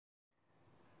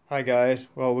Hi guys,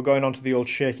 well we're going on to the old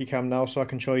shaky cam now so I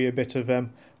can show you a bit of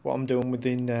what I'm doing with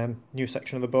the new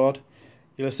section of the board.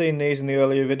 You'll have seen these in the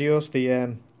earlier videos,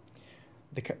 the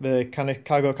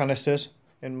cargo canisters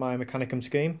in my Mechanicum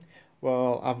scheme.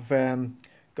 Well, I've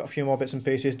got a few more bits and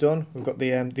pieces done. We've got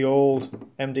the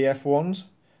old MDF ones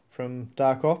from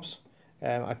Dark Ops.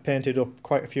 I painted up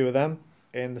quite a few of them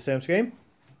in the same scheme.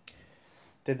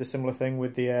 Did the similar thing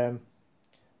with the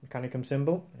Mechanicum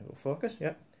symbol. It will focus,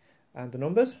 yeah. And the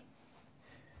numbers.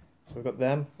 So we've got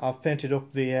them. I've painted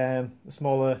up the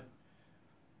smaller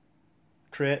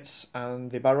crates and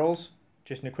the barrels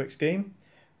just in a quick scheme.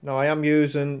 Now I am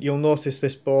using, you'll notice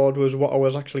this board was what I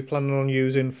was actually planning on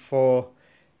using for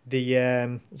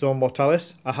the Zone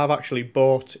Mortalis. I have actually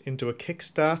bought into a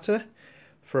Kickstarter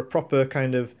for a proper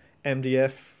kind of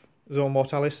MDF Zone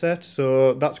Mortalis set,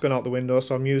 so that's gone out the window,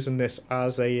 so I'm using this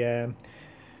as a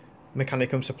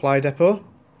Mechanicum Supply Depot.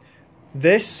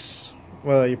 This,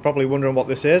 well, you're probably wondering what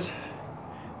this is.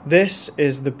 This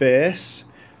is the base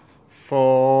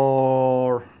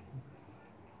for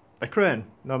a crane.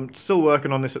 Now, I'm still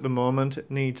working on this at the moment.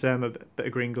 It needs a bit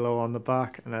of green glow on the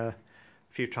back and a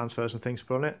few transfers and things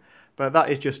put on it. But that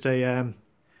is just a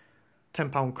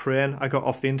 £10 crane I got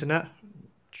off the internet,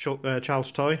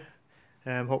 child's toy.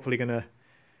 Hopefully going to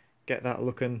get that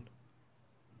looking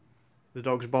the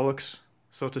dog's bollocks,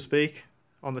 so to speak,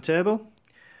 on the table.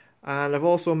 And I've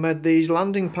also made these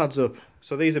landing pads up.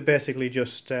 So these are basically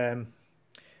just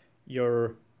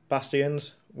your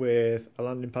bastions with a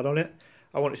landing pad on it.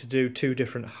 I wanted to do two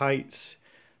different heights,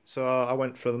 so I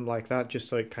went for them like that just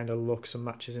so it kind of looks and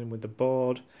matches in with the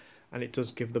board, and it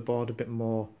does give the board a bit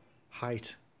more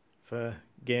height for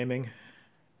gaming,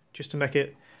 just to make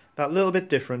it that little bit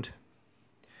different.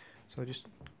 So I'll just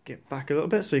get back a little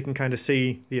bit so you can kind of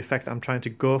see the effect that I'm trying to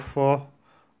go for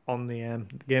on the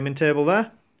gaming table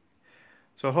there.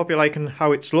 So I hope you're liking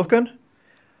how it's looking.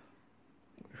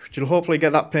 You'll hopefully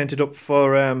get that painted up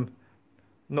for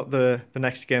not the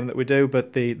next game that we do,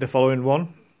 but the following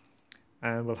one.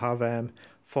 And we'll have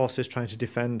forces trying to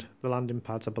defend the landing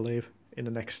pads, I believe, in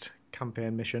the next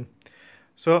campaign mission.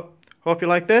 So hope you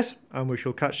like this, and we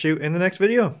shall catch you in the next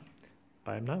video.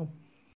 Bye now.